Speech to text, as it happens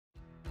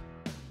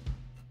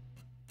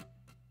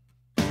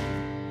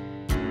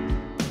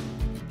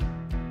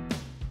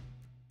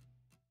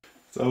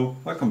So,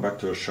 welcome back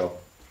to the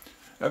shop.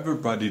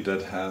 Everybody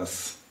that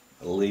has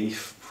a lathe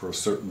for a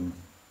certain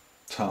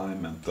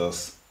time and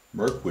does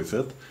work with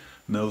it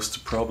knows the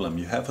problem.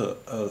 You have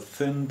a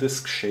thin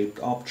disc-shaped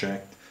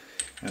object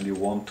and you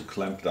want to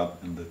clamp it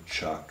up in the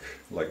chuck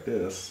like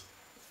this,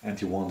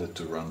 and you want it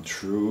to run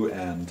through,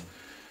 and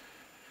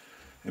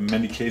in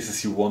many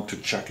cases you want to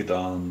chuck it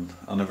on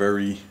a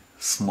very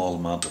small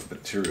amount of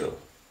material.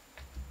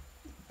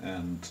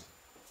 And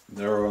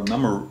there are a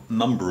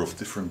number of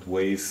different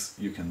ways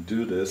you can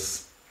do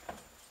this.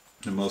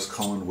 The most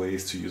common way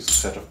is to use a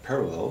set of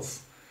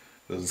parallels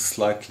that is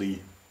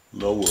slightly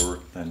lower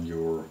than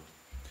your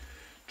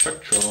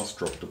chuck jaws.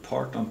 Drop the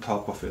part on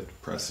top of it,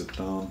 press it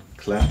down,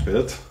 clamp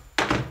it,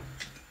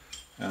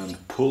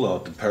 and pull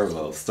out the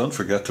parallels. Don't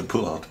forget to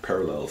pull out the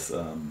parallels.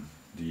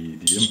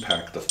 The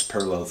impact of the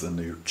parallels in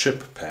the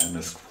chip pan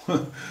is,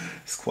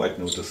 is quite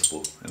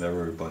noticeable, and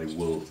everybody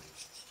will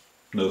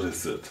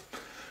notice it.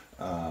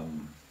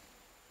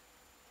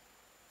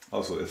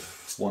 Also,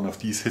 if one of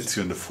these hits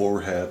you in the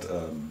forehead,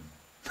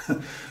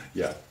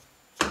 yeah.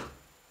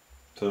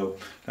 So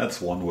that's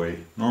one way.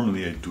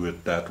 Normally I do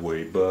it that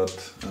way,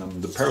 but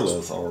the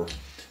parallels are,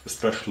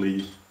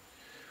 especially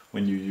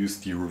when you use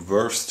the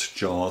reversed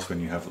jaws, when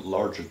you have a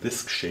larger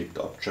disc-shaped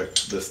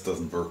object, this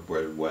doesn't work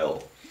very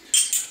well.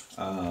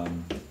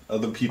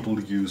 Other people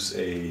use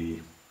a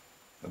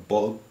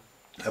ball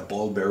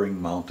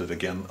bearing mounted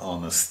again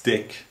on a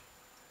stick,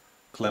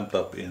 clamped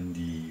up in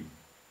the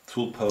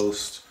tool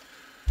post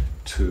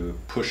to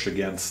push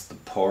against the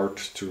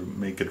part to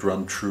make it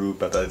run through,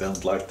 but I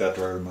don't like that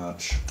very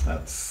much.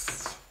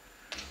 That's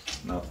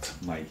not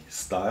my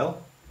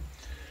style.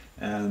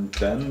 And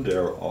then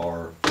there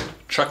are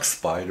chuck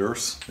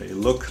spiders. They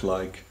look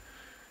like,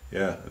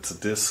 yeah, it's a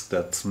disc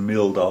that's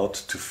milled out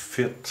to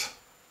fit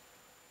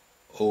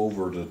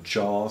over the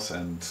jaws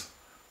and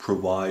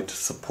provide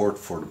support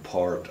for the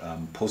part.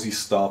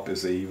 Stop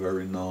is a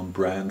very known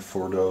brand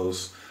for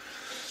those.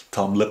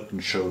 Tom Lipton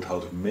showed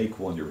how to make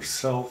one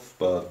yourself,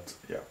 but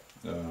yeah,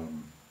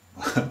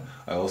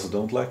 I also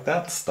don't like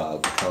that style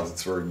because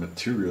it's very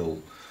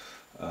material.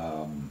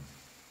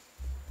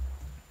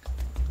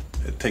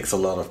 It takes a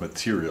lot of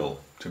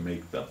material to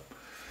make them.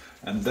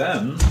 And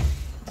then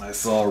I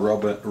saw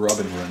Robin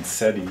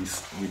Rensetti's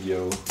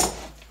video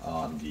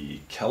on the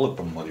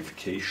caliper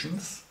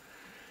modifications,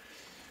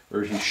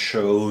 where he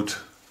showed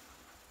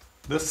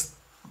this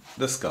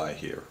guy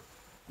here.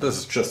 This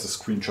is just a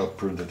screenshot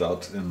printed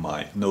out in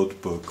my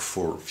notebook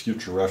for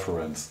future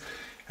reference.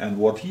 And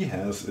what he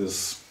has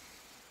is,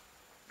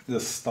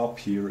 this stop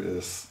here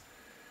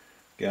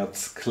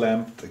gets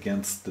clamped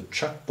against the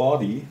chuck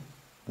body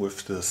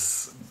with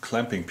this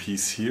clamping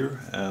piece here,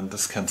 and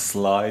this can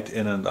slide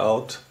in and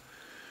out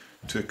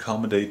to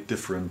accommodate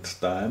different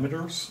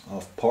diameters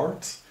of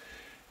parts,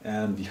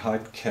 and the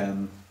height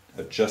can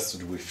adjust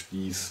it with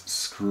these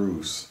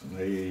screws.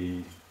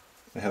 They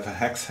have a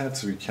hex head,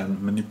 so you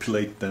can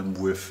manipulate them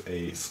with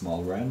a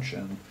small wrench,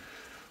 and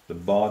the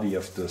body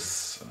of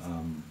this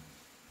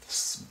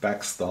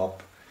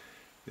backstop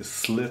is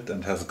slit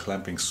and has a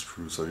clamping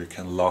screw, so you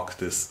can lock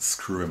this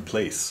screw in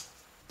place.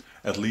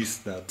 At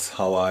least that's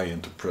how I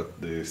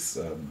interpret this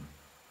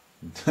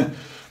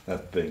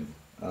that thing.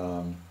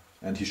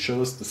 And he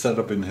shows the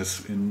setup in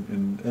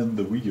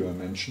the video I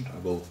mentioned. I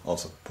will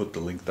also put the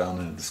link down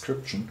in the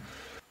description.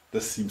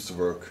 This seems to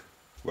work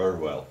very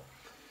well.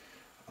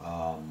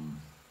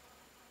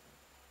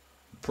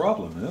 The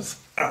problem is,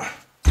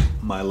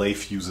 my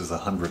lathe uses a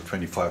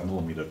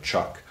 125mm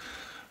chuck.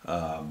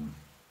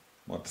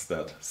 What's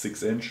that?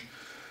 6-inch?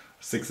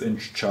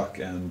 6-inch chuck,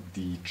 and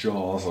the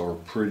jaws are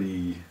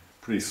pretty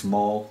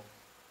small,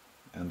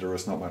 and there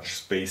is not much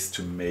space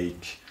to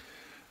make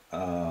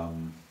a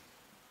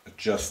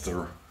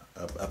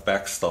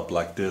backstop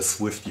like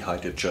this with the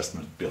height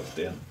adjustment built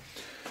in.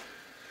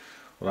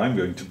 What I'm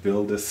going to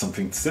build is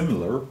something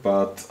similar,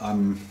 but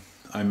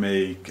I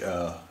make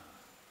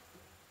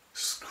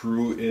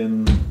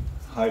screw-in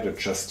height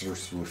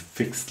adjusters with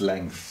fixed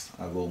length.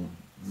 I will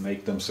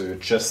make them so you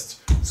just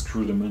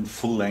screw them in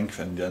full length,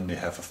 and then they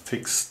have a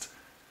fixed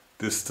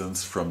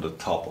distance from the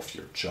top of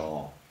your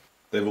jaw.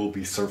 They will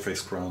be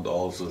surface ground,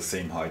 also the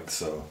same height,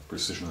 so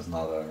precision is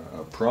not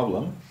a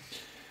problem.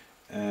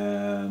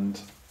 And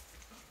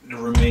the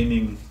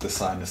remaining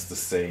design is the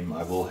same.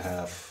 I will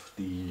have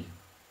the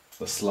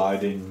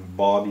sliding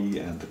body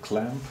and the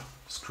clamp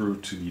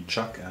screwed to the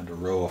chuck, and a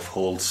row of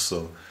holes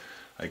so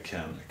I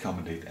can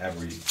accommodate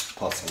every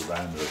possible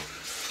diameter.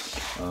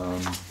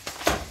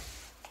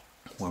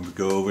 When we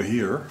go over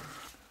here,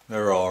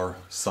 there are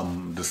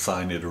some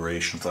design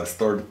iterations. I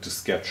started to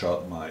sketch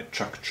out my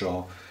chuck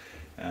jaw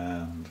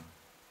and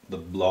the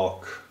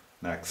block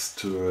next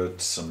to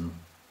it, some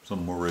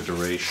more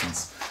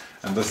iterations,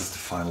 and this is the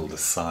final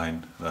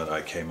design that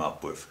I came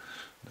up with.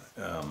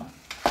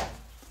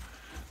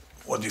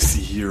 What you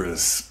see here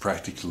is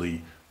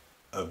practically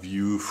a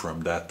view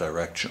from that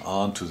direction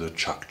onto the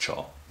chuck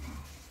jaw.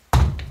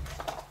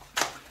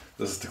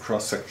 This is the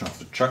cross section of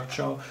the chuck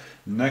jaw.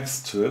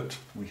 Next to it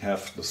we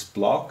have this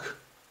block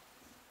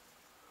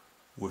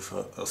with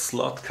a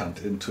slot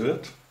cut into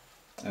it,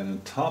 and on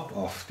top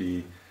of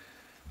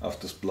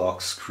this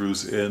block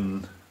screws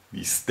in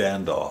the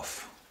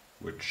standoff,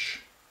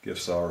 which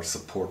gives our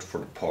support for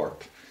the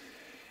part.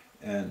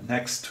 And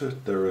next to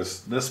it there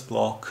is this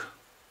block,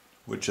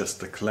 which is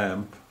the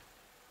clamp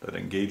that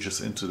engages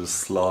into the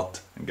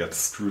slot and gets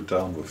screwed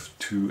down with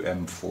two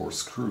M4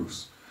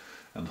 screws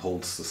and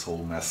holds this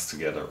whole mess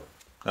together.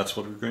 That's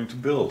what we're going to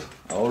build.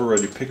 I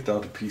already picked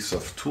out a piece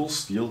of tool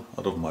steel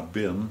out of my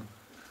bin.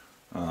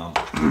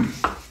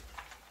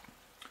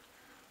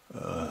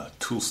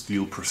 Tool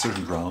steel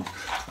precision ground.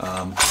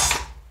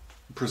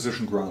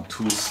 Precision ground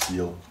tool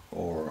steel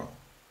or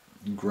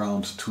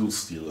ground tool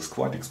steel is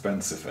quite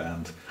expensive,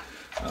 and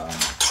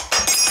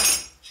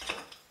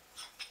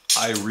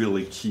I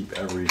really keep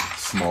every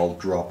small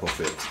drop of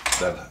it.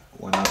 That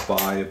when I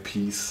buy a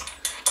piece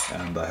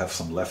and I have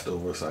some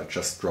leftovers, I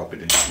just drop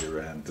it in here,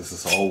 and this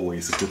is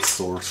always a good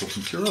source of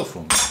material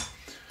for me.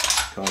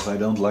 Because I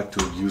don't like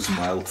to use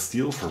mild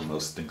steel for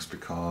most things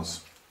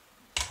because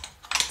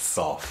it's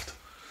soft.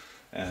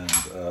 And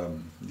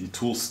the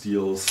tool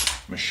steels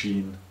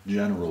machine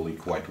generally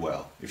quite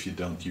well if you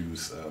don't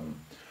use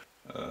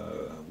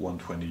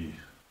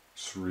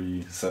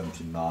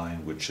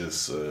 12379, which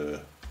is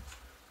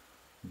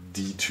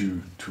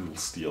D2 tool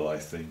steel, I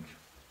think.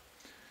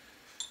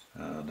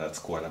 That's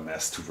quite a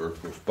mess to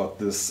work with, but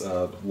this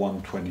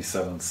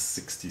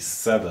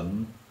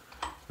 12767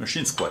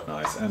 machine's quite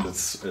nice, and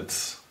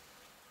it's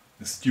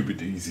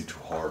stupid easy to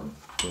harden.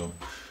 So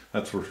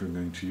that's what we're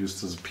going to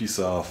use. This is a piece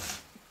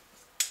of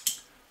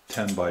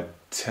 10 by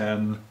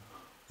 10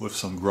 with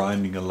some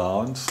grinding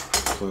allowance.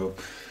 So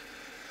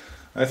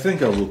I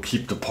think I will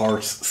keep the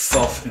parts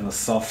soft in a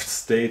soft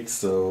state.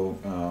 So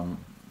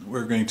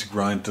we're going to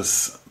grind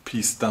this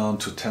piece down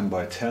to 10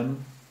 by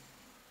 10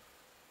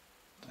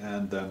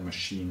 and then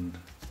machine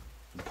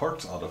the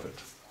parts out of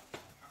it.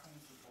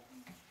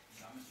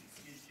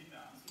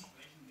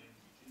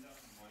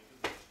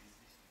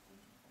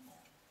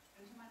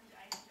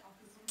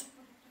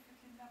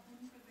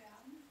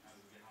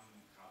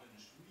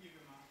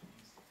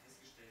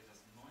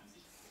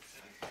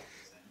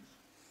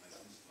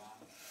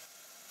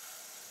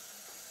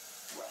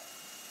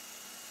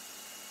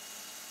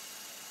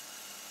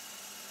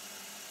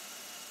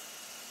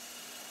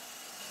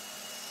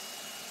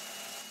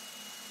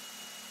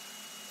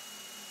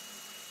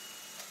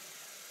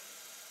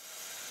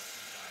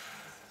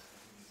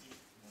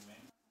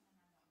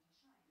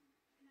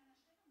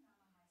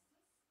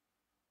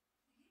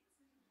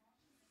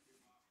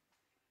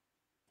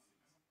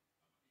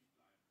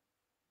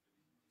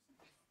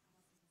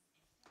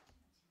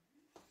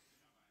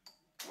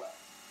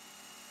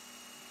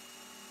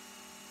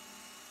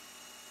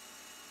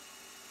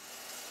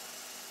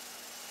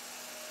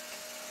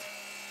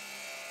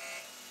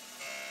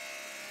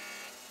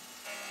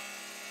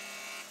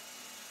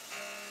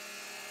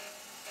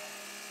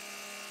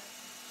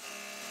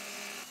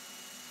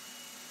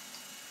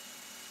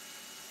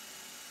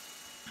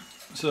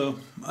 So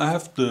I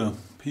have the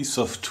piece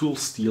of tool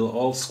steel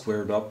all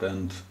squared up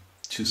and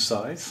to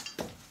size.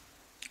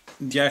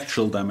 The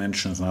actual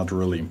dimension is not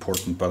really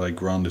important, but I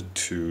ground it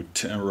to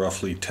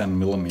roughly 10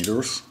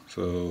 millimeters,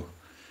 so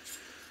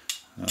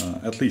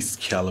at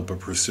least caliber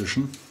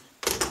precision.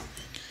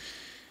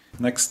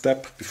 Next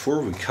step,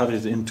 before we cut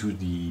it into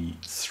the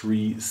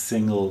 3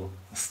 single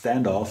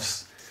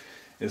standoffs,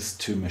 is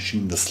to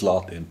machine the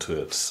slot into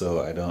it,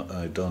 so I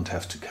don't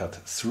have to cut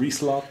 3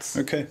 slots.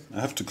 Okay, I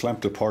have to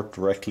clamp the part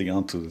directly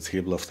onto the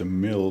table of the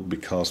mill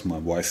because my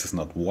vise is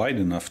not wide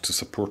enough to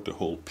support the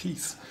whole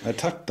piece. I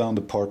tucked down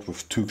the part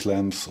with 2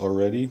 clamps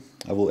already.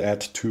 I will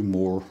add 2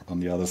 more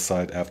on the other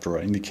side after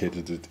I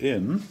indicated it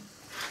in.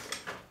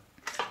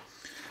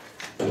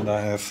 And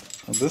I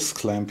have this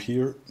clamp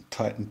here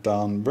tightened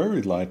down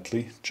very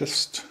lightly,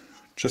 just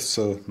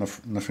so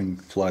nothing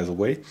flies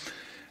away.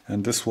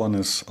 And this one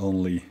is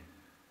only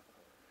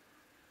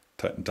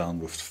tightened down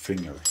with the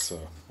finger,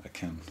 so I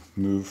can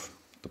move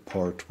the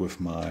part with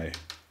my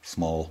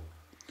small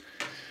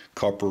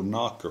copper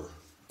knocker.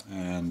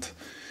 And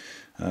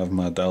I have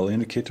my dial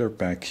indicator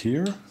back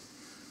here,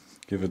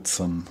 give it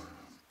some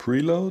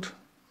preload,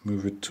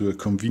 move it to a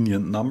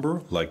convenient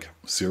number like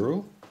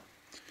 0,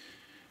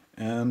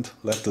 and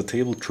let the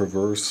table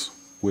traverse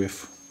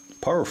with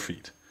power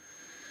feed.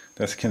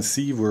 As you can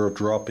see, we're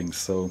dropping,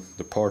 so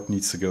the part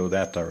needs to go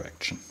that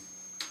direction.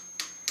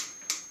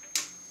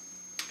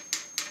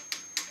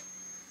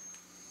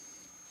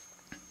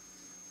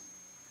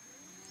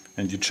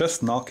 And you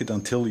just knock it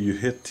until you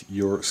hit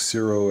your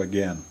 0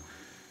 again.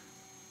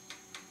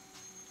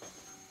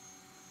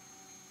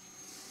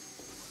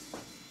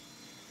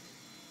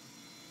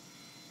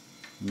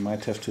 You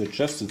might have to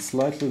adjust it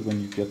slightly when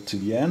you get to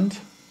the end.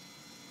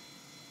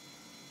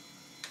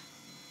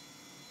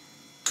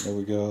 There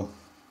we go.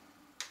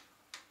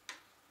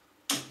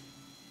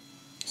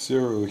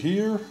 0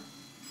 here.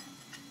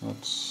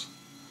 That's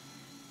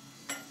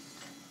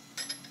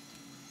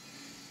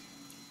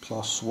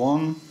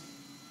 +1.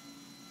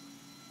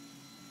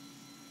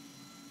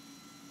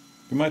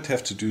 You might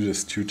have to do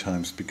this 2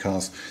 times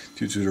because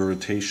due to the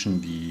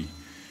rotation the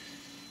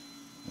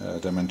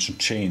dimension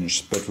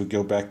changed, but we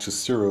go back to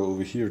 0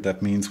 over here.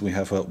 That means we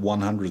have a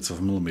 1/100th of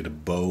a millimeter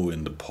bow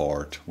in the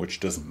part,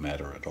 which doesn't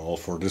matter at all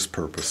for this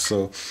purpose.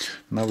 So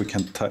now we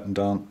can tighten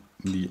down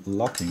the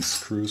locking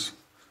screws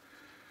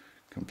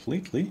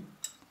completely,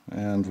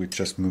 and we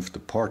just move the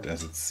part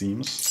as it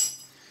seems.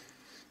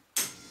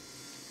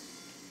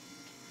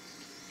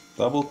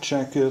 Double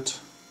check it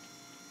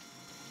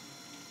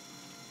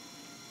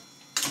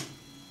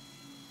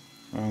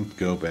and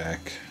go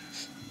back.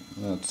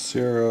 That's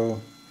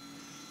 0.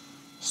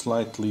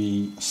 Slight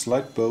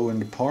bow in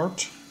the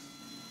part.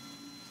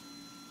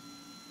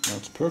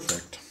 That's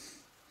perfect.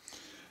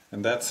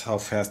 And that's how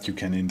fast you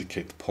can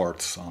indicate the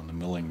parts on the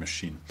milling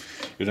machine.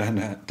 You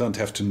don't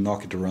have to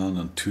knock it around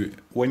on two.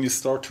 When you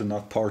start to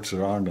knock parts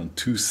around on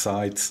 2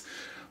 sides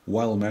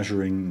while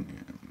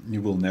measuring,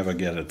 you will never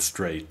get it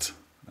straight.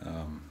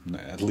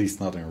 At least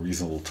not in a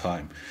reasonable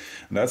time.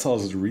 And that's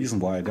also the reason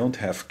why I don't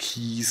have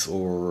keys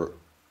or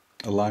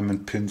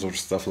alignment pins or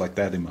stuff like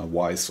that in my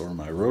vise or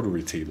my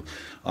rotary table.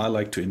 I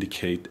like to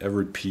indicate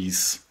every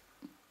piece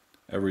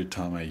every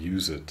time I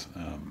use it.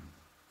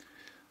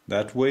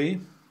 That way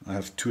I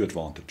have 2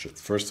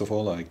 advantages. First of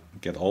all, I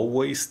get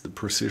always the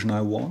precision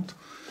I want.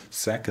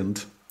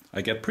 Second,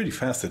 I get pretty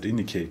fast at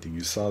indicating.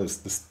 You saw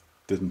this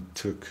didn't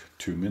took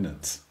 2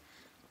 minutes.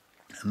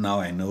 And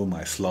now I know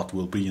my slot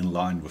will be in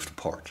line with the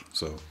part.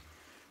 So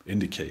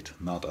indicate,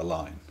 not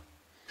align.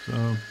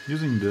 So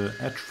using the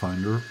edge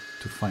finder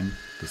to find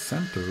the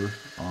center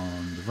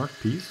on the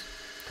workpiece,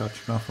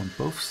 touch it off on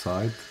both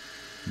sides,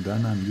 and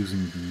then I'm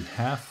using the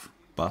half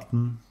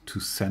button to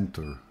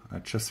center. I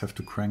just have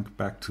to crank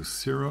back to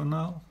 0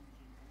 now,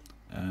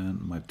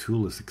 and my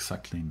tool is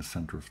exactly in the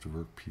center of the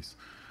workpiece.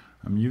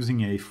 I'm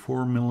using a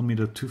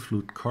 4mm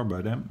 2-flute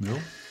carbide amp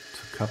mill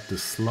to cut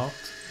this slot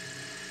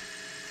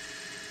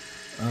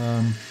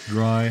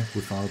dry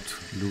without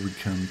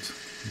lubricant.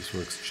 This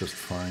works just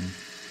fine.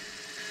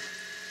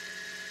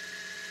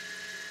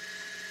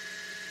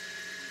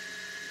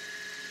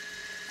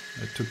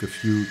 I took a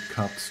few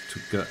cuts to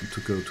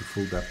go to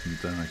full depth, and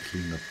then I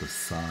cleaned up the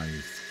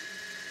size.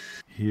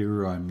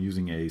 Here I'm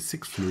using a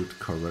 6-flute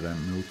carbide amp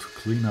mill to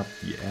clean up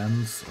the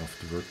ends of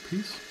the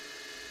workpiece.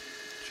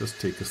 Just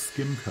take a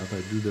skim cut.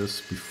 I do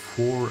this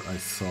before I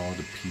saw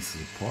the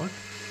pieces apart.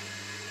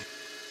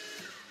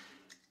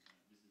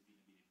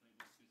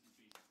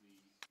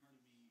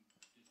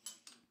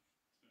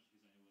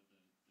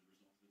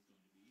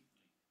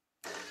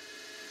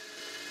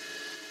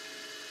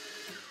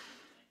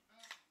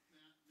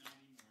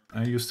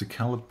 I used a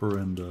caliper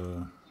and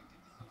a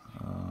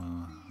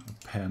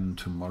pen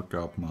to mark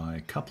out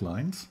my cut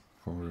lines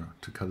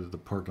to cut it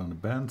apart on the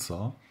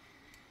bandsaw.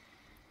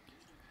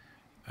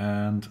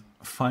 And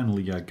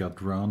finally I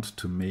got round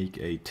to make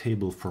a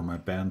table for my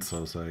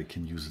bandsaw so I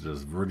can use it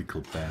as a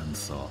vertical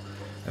bandsaw.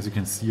 As you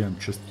can see, I'm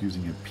just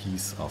using a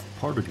piece of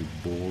particle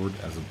board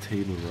as a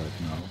table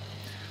right now.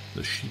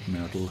 The sheet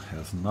metal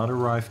has not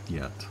arrived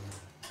yet.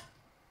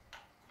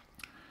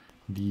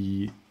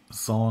 The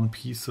sawn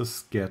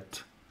pieces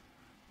get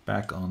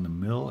back on the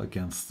mill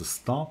against the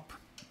stop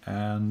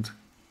and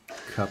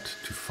cut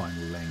to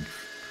final length.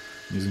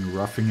 I'm using a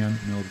roughing end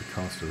mill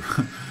because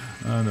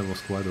there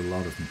was quite a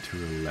lot of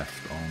material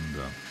left on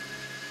them.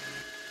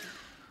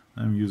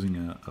 I'm using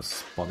a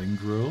spotting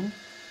drill.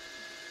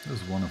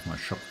 This is one of my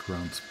shop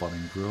ground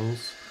spotting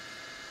drills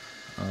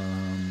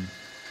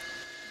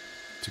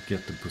to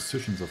get the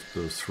positions of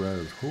the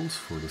threaded holes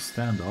for the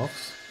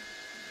standoffs.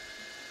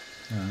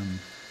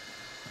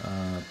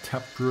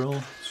 Tap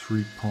drill,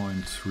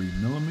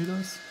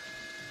 3.3mm.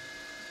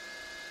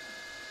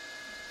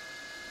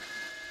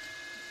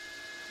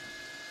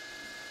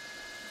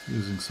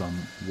 Using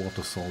some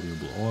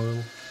water-soluble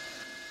oil.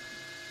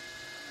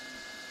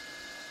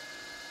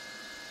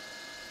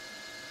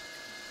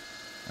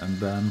 And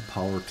then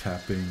power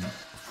tapping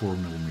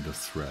 4mm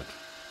thread.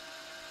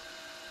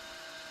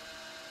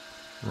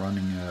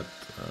 Running at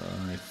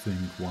I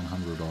think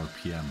 100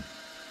 RPM.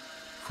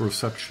 For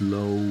such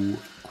low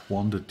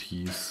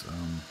quantities,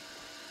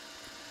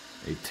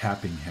 a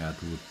tapping head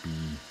would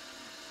be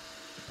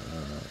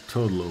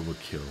total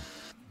overkill.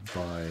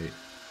 By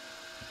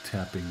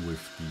tapping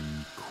with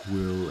the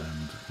quill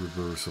and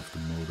reverse of the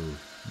motor,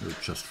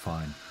 you're just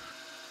fine.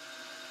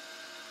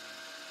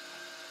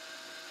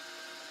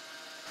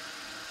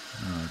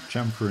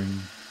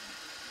 Chamfering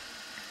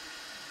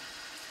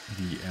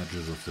the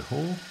edges of the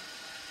hole,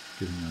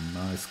 giving a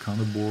nice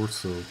counterbore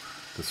so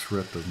the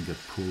thread doesn't get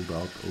pulled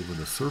out over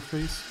the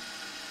surface.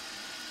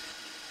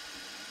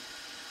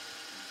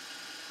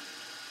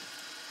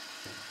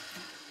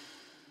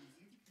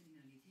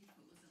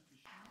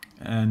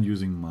 And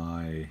using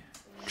my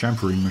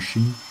chamfering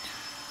machine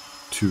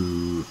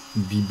to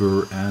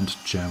deburr and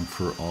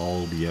chamfer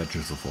all the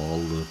edges of all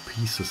the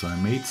pieces I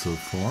made so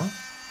far.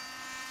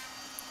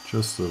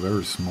 Just a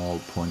very small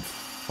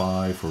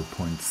 0.5 or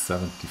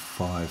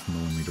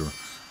 0.75mm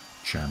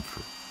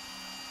chamfer.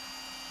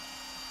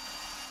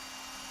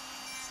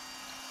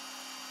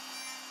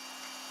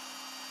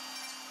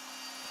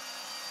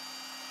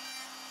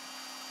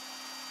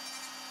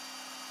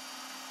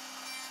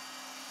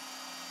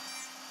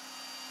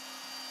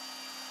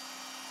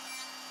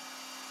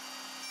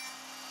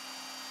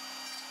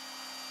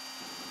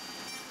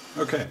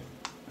 Okay,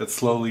 it's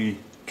slowly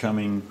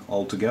coming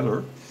all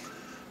together.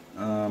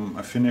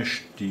 I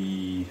finished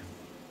the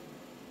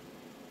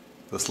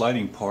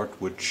sliding part,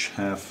 which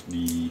have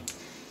the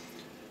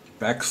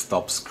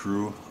backstop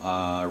screw.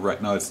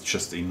 Right now it's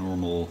just a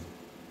normal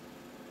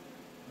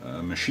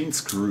machine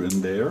screw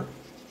in there,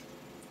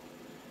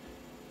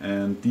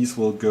 and these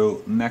will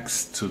go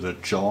next to the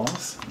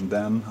jaws. And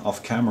then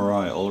off camera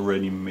I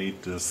already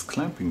made this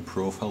clamping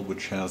profile,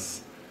 which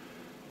has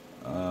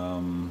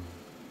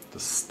the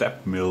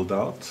step milled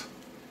out,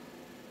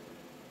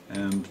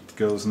 and it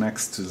goes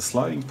next to the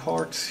sliding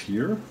part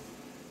here,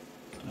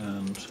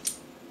 and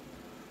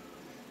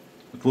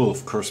it will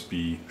of course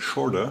be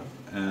shorter,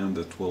 and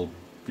it will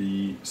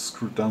be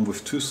screwed down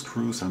with 2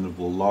 screws, and it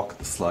will lock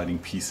the sliding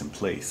piece in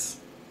place.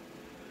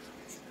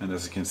 And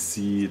as you can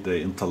see,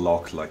 they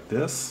interlock like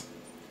this,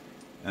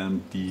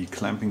 and the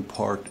clamping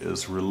part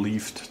is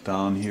relieved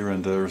down here,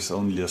 and there's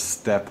only a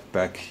step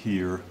back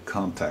here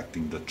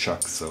contacting the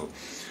chuck, so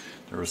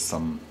there is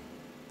some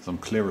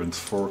clearance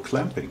for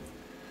clamping.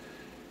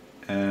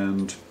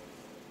 And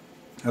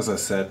as I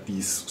said,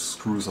 these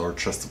screws are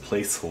just a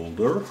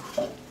placeholder.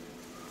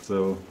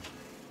 So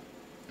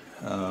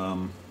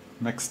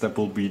next step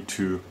will be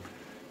to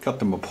cut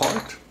them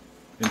apart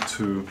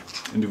into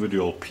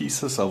individual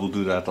pieces. I will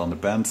do that on the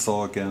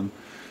bandsaw again.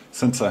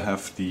 Since I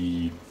have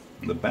the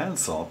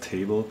bandsaw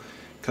table,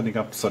 cutting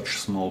up such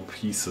small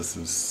pieces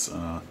has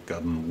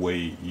gotten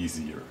way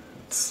easier.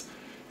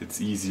 It's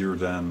easier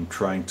than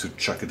trying to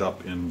chuck it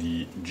up in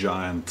the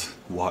giant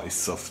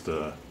vise of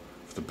the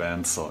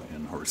bandsaw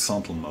in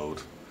horizontal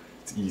mode.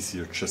 It's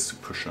easier just to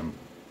push them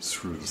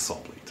through the saw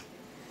blade.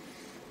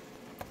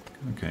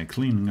 Okay,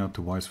 cleaning out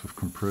the vise with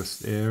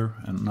compressed air,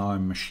 and now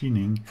I'm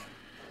machining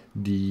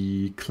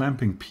the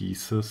clamping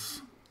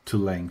pieces to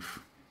length,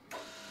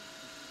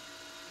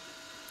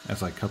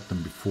 as I cut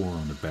them before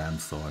on the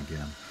bandsaw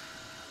again.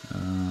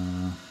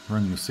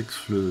 Running a 6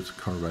 fluid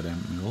carbide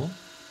end mill.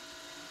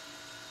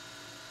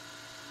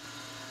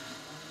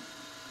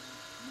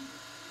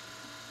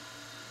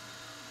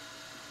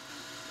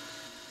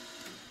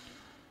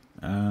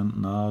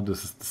 And now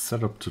this is the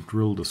setup to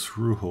drill the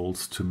through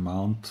holes to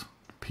mount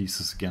the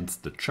pieces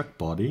against the chuck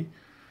body.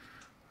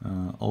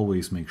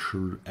 Always make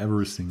sure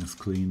everything is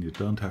clean. You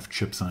don't have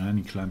chips on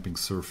any clamping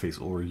surface,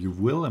 or you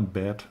will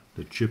embed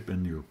the chip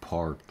in your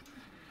part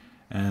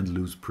and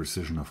lose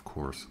precision, of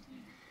course.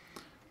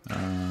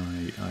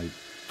 I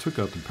took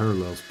out the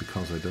parallels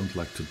because I don't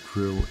like to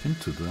drill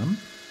into them.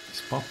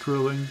 Spot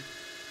drilling.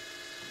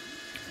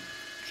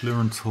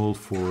 Clearance hole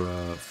for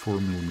a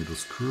 4mm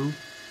screw.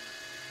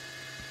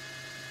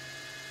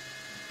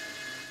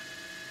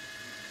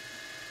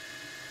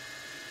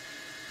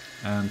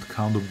 And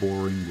counter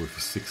boring with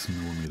a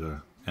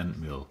 6mm end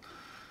mill.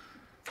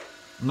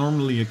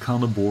 Normally a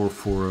counter bore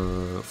for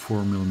a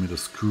 4mm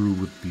screw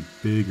would be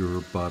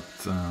bigger, but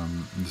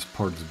this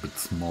part is a bit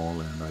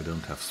small and I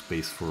don't have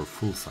space for a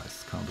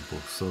full-size counter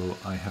bore, so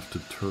I have to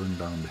turn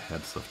down the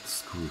heads of the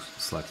screws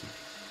slightly.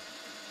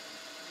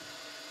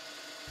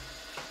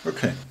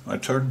 Okay, I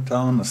turned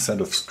down a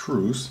set of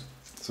screws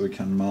so we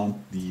can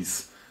mount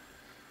these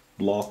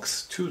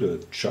blocks to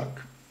the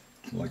chuck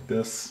like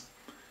this.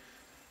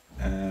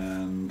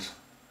 And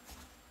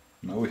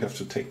now we have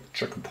to take the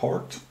chuck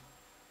apart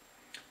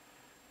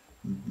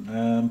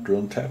and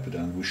drill and tap it,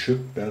 and we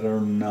should better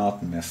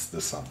not mess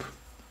this up.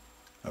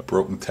 A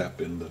broken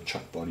tap in the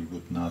chuck body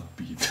would not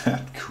be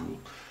that cool.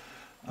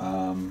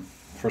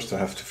 First I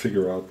have to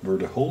figure out where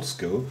the holes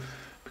go,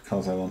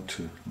 because I want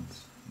to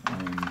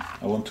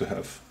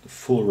have the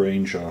full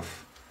range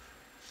of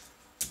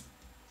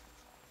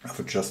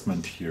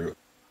adjustment here.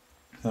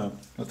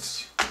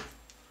 Let's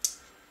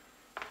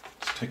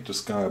take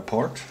this guy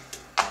apart.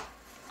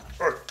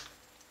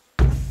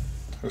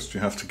 First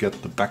you have to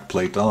get the back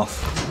plate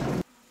off.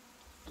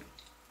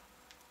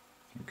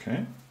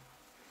 Okay,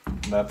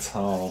 that's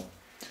how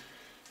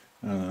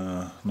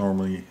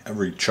normally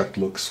every chuck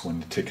looks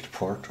when you take it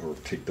apart or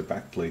take the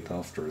back plate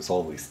off. There is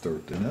always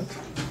dirt in it.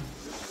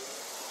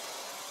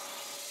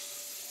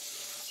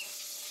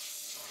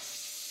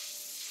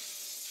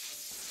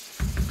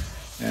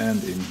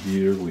 And in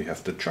here we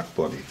have the chuck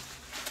body.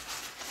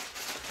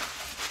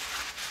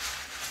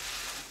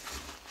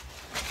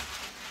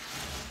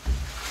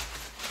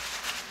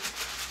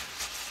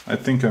 I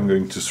think I'm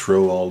going to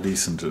throw all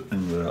these in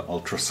the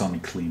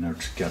ultrasonic cleaner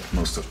to get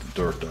most of the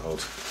dirt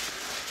out,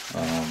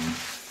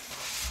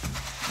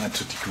 and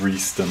to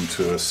degrease them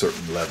to a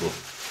certain level.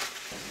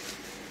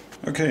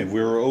 Okay,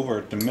 we're over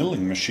at the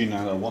milling machine,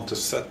 and I want to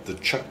set the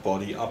chuck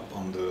body up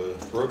on the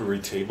rotary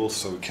table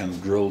so we can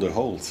drill the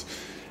holes.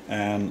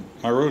 And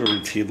my rotary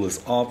table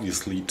is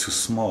obviously too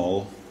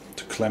small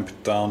to clamp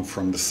it down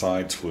from the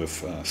sides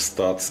with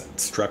studs and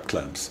strap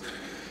clamps.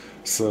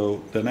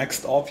 So the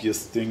next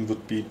obvious thing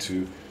would be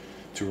to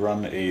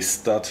run a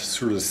stud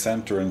through the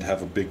center and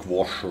have a big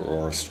washer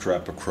or a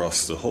strap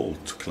across the hole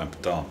to clamp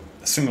it down.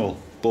 A single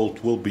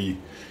bolt will be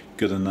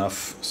good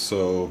enough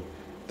so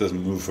it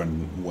doesn't move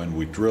when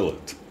we drill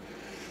it.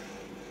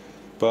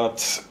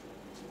 But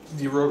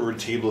The rotary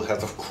table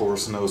has of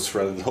course no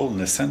threaded hole in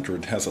the center,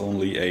 it has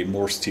only a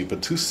Morse taper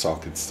tooth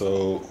socket,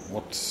 so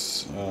what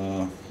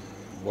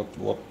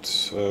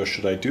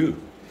should I do?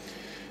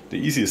 The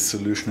easiest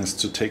solution is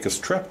to take a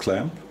strap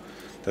clamp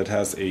that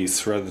has a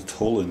threaded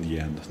hole in the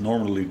end.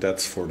 Normally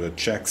that's for the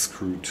jack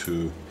screw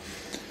to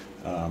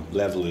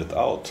level it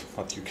out,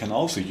 but you can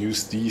also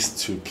use these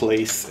to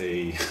place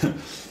a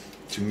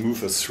to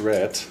move a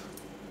thread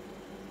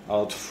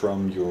out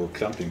from your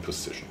clamping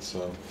position.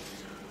 So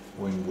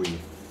when we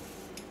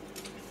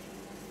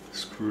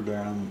screw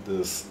down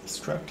this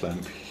strap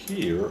clamp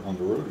here on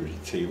the rotary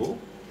table,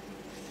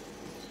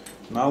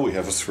 now we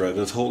have a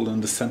threaded hole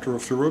in the center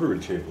of the rotary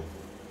table.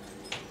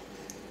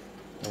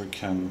 We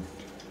can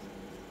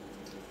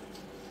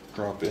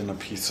drop in a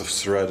piece of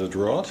threaded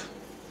rod,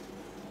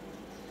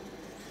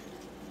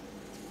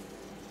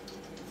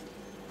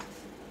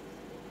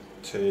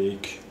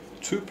 take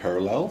 2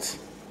 parallels,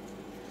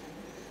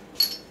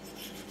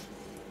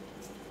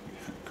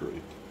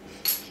 great,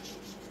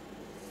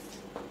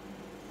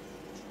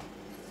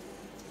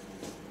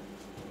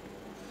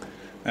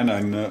 and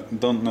I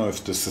don't know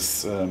if this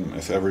is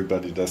if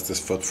everybody does this,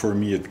 but for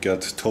me it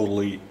got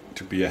totally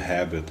to be a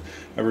habit.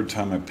 Every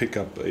time I pick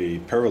up a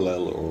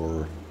parallel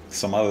or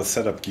some other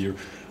setup gear,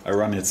 I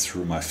run it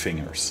through my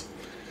fingers.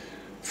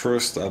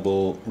 First I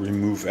will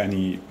remove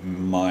any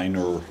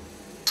minor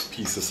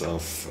pieces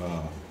of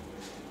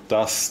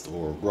dust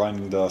or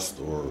grinding dust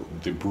or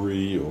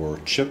debris or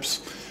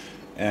chips,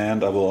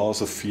 and I will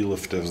also feel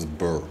if there's a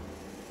burr,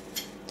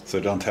 so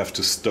I don't have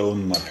to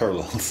stone my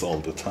parallels all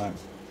the time.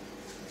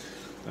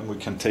 Then we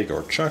can take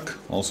our chuck,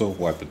 also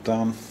wipe it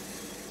down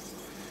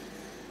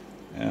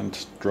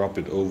and drop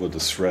it over the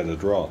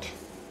threaded rod.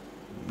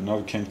 Now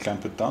we can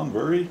clamp it down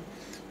very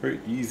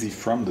easy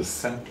from the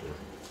center,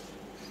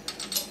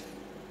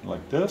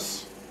 like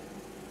this.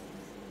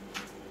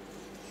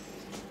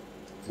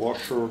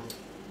 Washer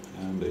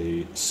and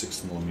a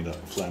 6mm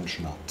flange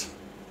nut.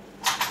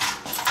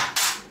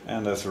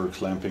 And as we're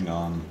clamping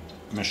on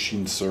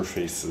machined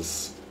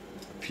surfaces,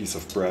 a piece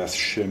of brass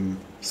shim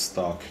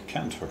stock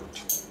can't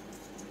hurt.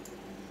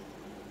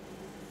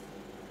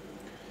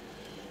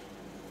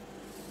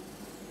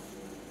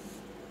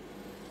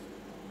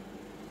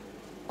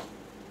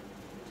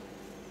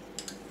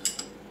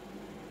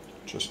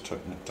 Just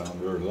tighten it down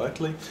very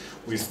lightly.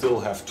 We still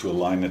have to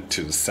align it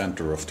to the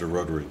center of the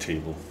rotary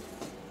table.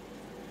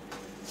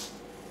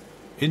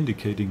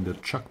 Indicating the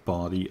chuck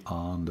body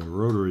on the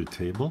rotary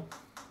table.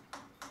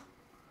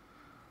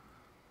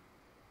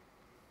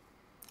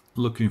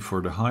 Looking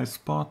for the high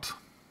spot.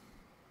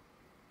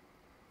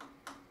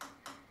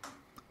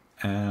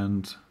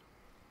 And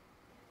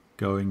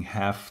going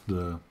half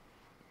the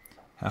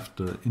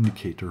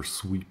indicator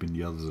sweep in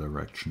the other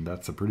direction.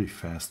 That's a pretty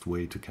fast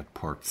way to get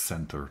parts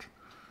centered.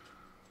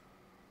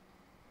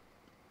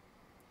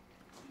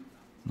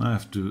 Now I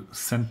have to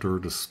center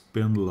the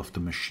spindle of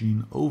the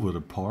machine over the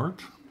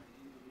part,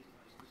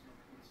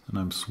 and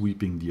I'm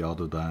sweeping the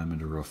other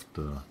diameter of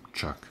the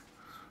chuck.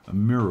 A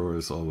mirror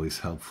is always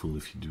helpful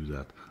if you do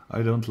that.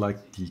 I don't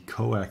like the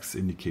coax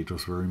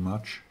indicators very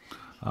much.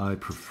 I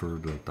prefer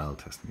the dial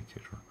test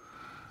indicator.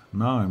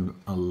 Now I'm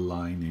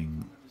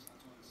aligning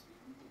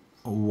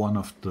one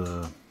of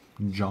the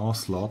jaw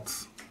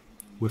slots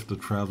with the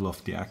travel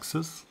of the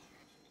axis.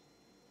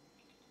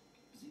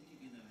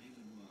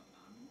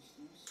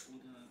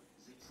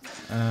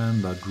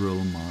 And I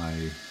drill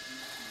my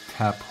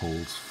tap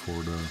holes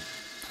for the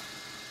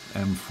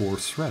M4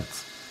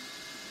 threads.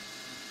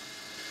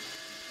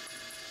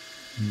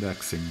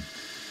 Indexing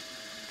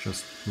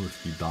just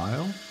with the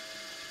dial.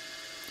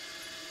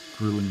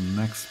 Drilling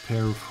the next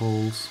pair of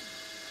holes.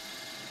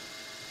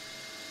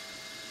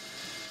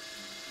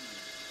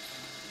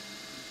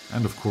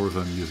 And of course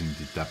I'm using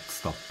the depth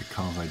stop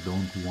because I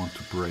don't want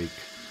to break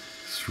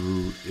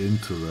through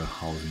into the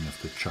housing of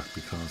the chuck,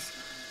 because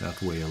that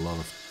way a lot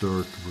of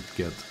dirt would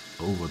get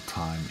over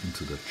time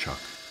into the chuck.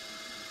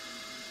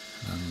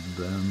 And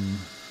then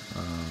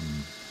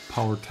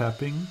power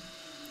tapping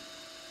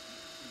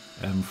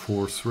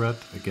M4 thread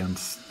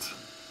against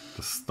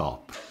the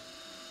stop,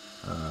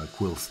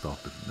 quill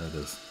stop that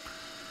is.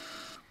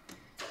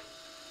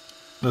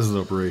 This is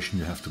an operation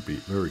you have to be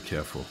very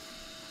careful.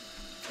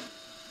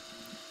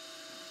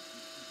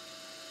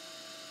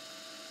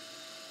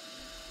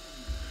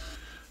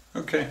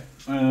 Okay,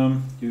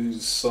 you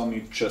saw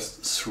me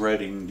just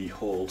threading the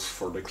holes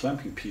for the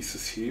clamping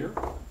pieces here,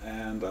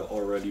 and I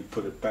already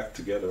put it back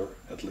together,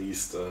 at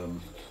least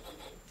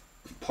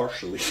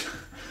partially.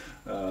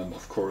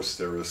 Of course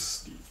there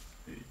is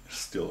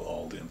still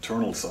all the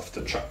internals of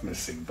the chuck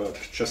missing, but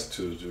just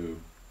to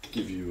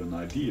give you an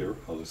idea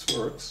how this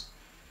works,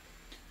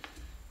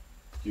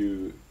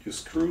 you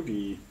screw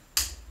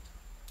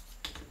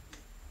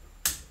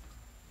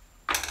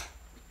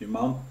you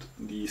mount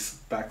these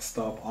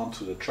backstop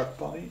onto the chuck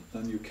body,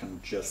 then you can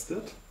adjust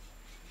it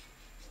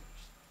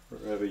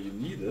wherever you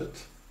need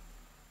it,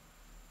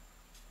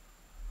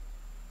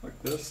 like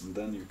this, and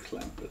then you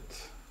clamp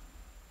it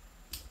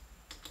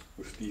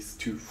with these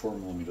two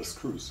 4mm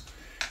screws.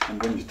 And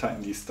when you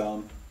tighten these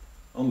down,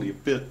 only a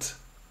bit,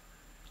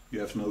 you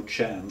have no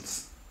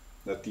chance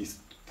that these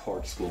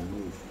parts will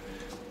move.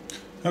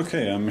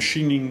 Okay, I'm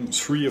machining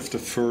 3 of the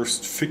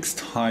first fixed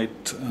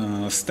height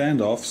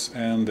standoffs,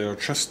 and they're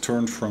just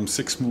turned from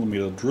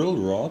 6mm drill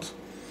rod,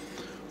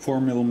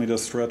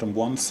 4mm thread on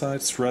one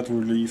side, thread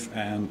relief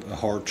and a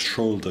hard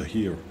shoulder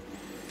here.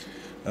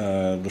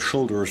 The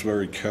shoulder is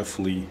very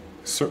carefully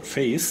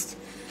faced.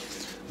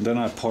 Then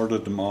I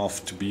parted them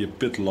off to be a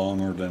bit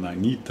longer than I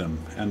need them,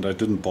 and I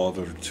didn't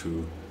bother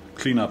to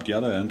clean up the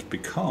other end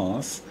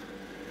because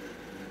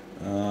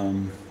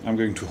I'm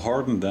going to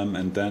harden them,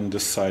 and then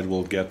this side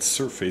will get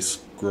surface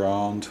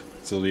ground,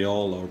 so they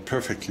all are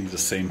perfectly the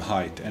same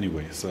height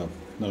anyway, so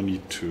no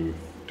need to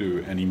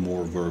do any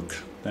more work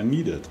than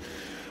needed.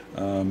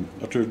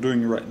 What we're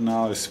doing right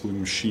now is we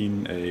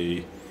machine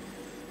a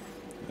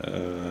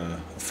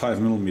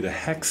 5mm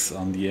hex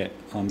on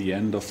the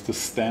end of the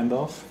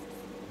standoff,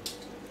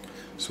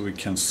 so we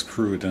can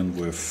screw it in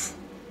with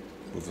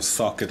a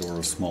socket or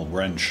a small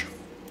wrench.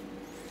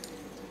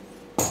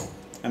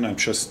 And I'm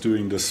just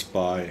doing this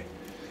by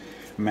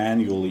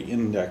manually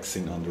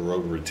indexing on the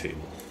rotary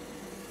table.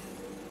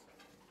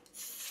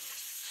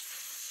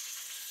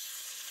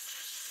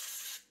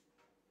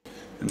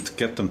 And to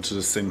get them to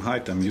the same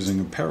height, I'm using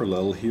a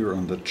parallel here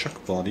on the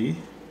chuck body,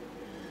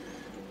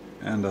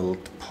 and I'll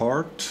let the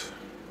part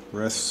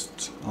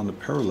rest on the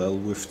parallel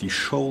with the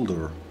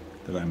shoulder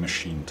that I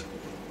machined.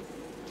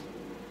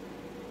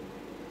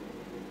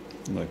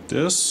 Like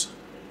this.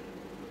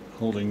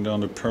 Holding down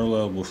the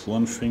parallel with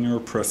one finger,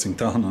 pressing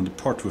down on the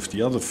part with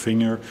the other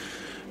finger,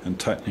 and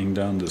tightening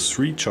down this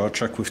jaw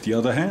chuck with the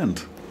other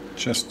hand.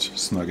 Just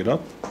snug it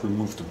up,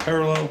 remove the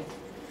parallel,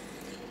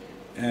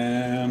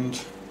 and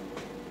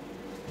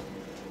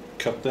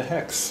cut the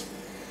hex.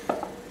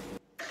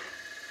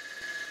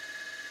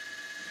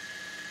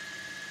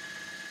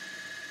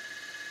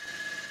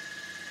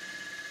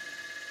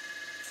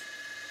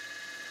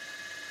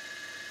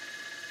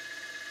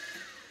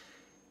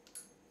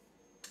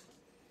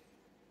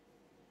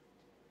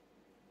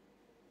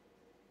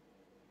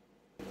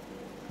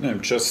 And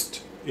I'm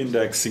just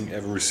indexing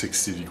every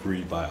 60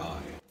 degrees by eye.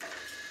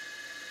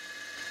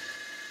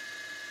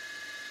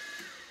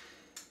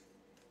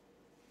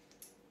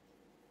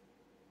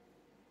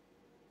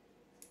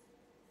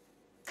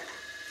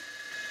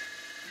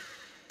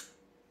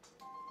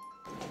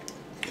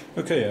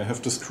 Okay, I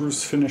have the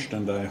screws finished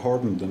and I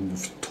hardened them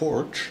with a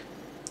torch.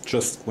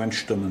 Just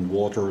quenched them in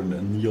water and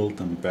annealed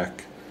them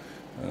back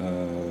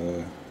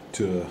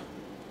to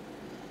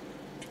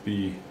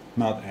be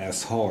not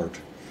as hard.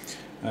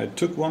 I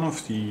took one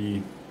of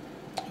the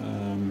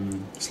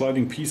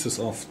sliding pieces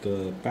of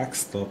the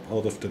backstop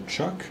out of the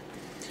chuck,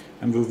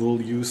 and we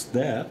will use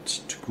that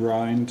to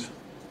grind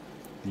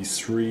these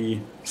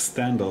 3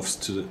 standoffs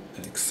to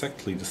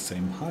exactly the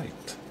same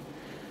height.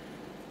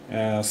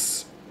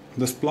 As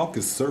this block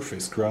is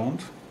surface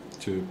ground,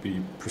 to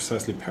be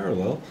precisely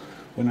parallel,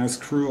 when I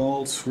screw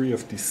all 3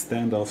 of these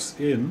standoffs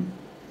in,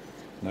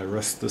 and I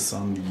rest this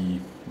on the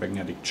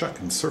magnetic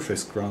chuck and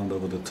surface ground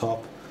over the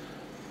top,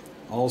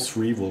 all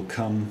 3 will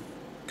come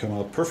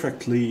out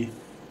perfectly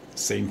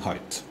same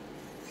height.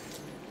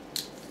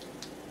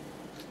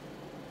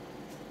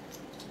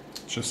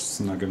 Just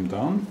snug them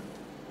down.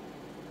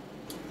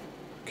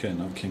 Okay,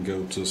 now I can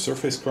go to the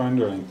surface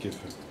grinder and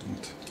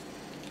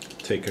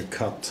take a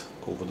cut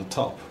over the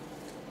top.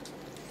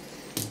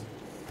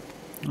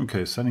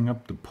 Okay, setting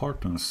up the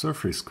part on a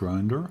surface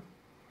grinder,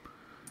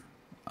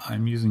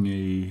 I'm using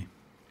a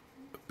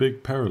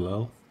big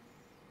parallel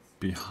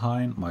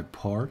behind my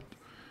part,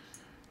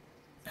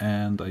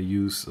 and I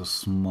use a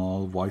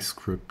small vice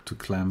grip to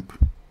clamp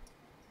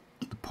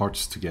the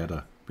parts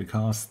together,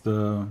 because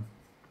the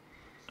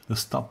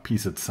stop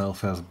piece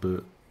itself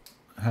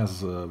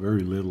has a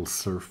very little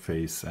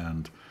surface,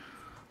 and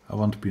I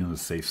want to be on the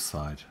safe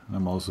side.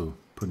 I'm also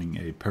putting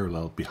a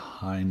parallel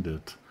behind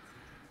it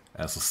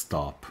as a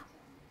stop,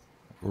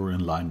 or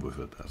in line with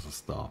it as a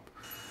stop.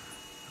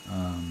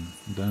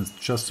 Then it's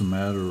just a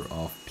matter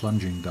of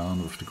plunging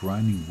down with the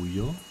grinding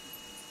wheel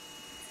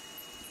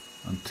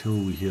until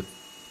we hit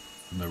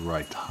the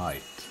right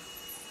height.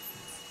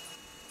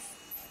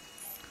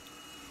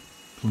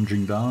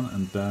 Plunging down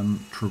and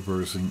then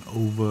traversing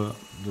over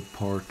the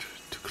part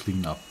to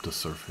clean up the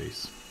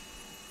surface.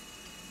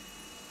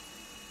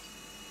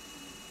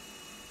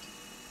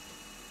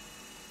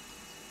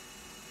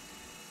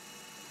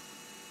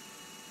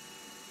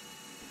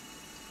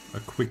 A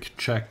quick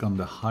check on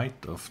the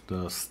height of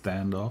the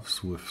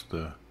standoffs with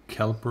the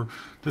caliper.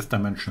 This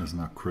dimension is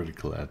not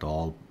critical at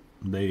all.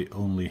 They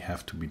only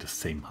have to be the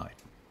same height.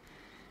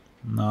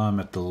 Now I'm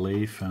at the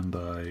lathe and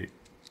I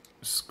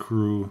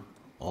screw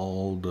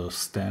all the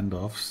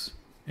standoffs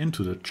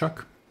into the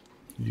chuck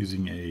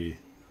using a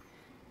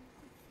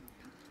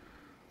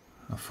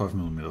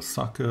 5mm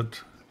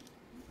socket.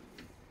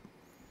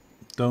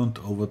 Don't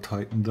over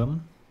tighten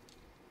them.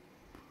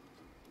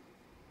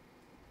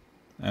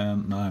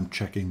 And now I'm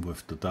checking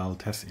with the dial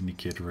test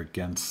indicator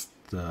against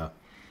the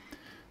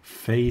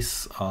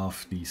face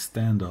of the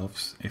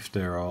standoffs if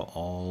they are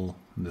all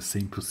in the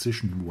same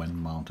position when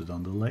mounted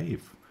on the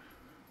lathe.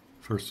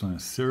 First one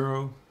is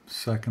 0,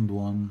 second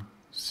one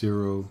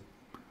 0,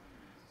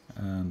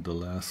 and the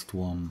last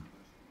one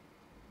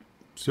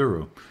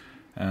 0.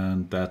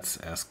 And that's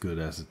as good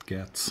as it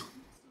gets.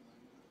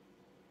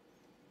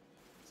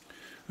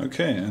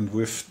 Okay, and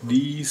with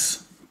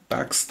these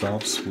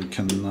backstops we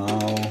can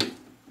now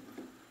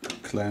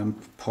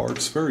clamp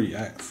parts very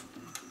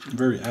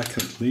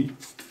accurately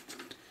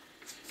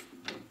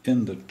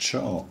in the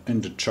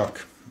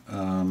chuck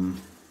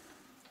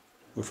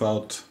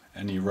without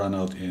any run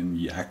out in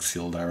the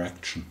axial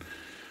direction,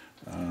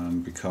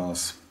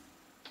 because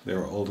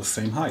they're all the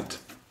same height.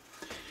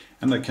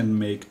 And I can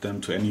make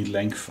them to any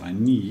length I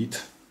need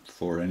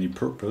for any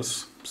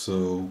purpose,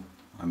 so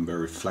I'm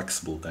very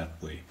flexible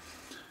that way.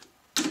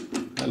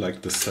 I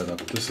like this setup.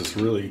 This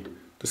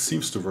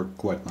seems to work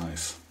quite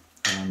nice.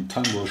 And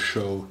time will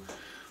show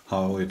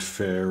how it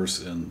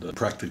fares in the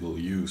practical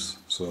use.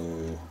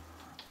 So,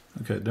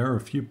 okay, there are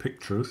a few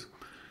pictures.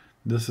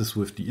 This is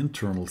with the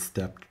internal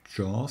stepped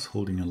jaws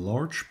holding a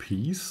large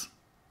piece.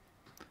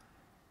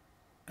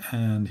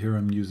 And here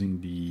I'm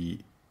using the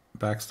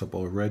backstop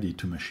already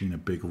to machine a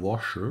big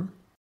washer.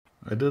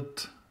 I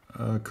did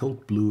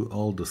cold blue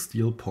all the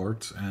steel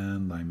parts,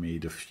 and I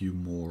made a few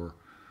more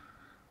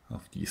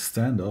of the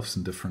standoffs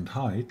in different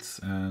heights,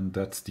 and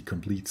that's the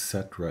complete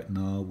set right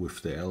now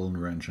with the Allen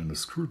wrench and the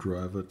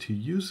screwdriver to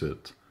use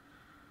it.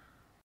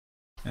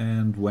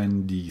 And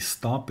when the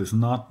stop is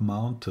not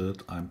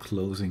mounted, I'm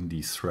closing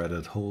these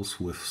threaded holes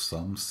with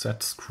some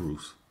set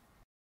screws.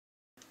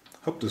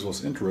 Hope this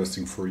was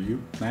interesting for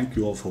you. Thank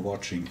you all for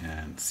watching,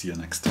 and see you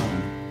next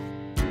time.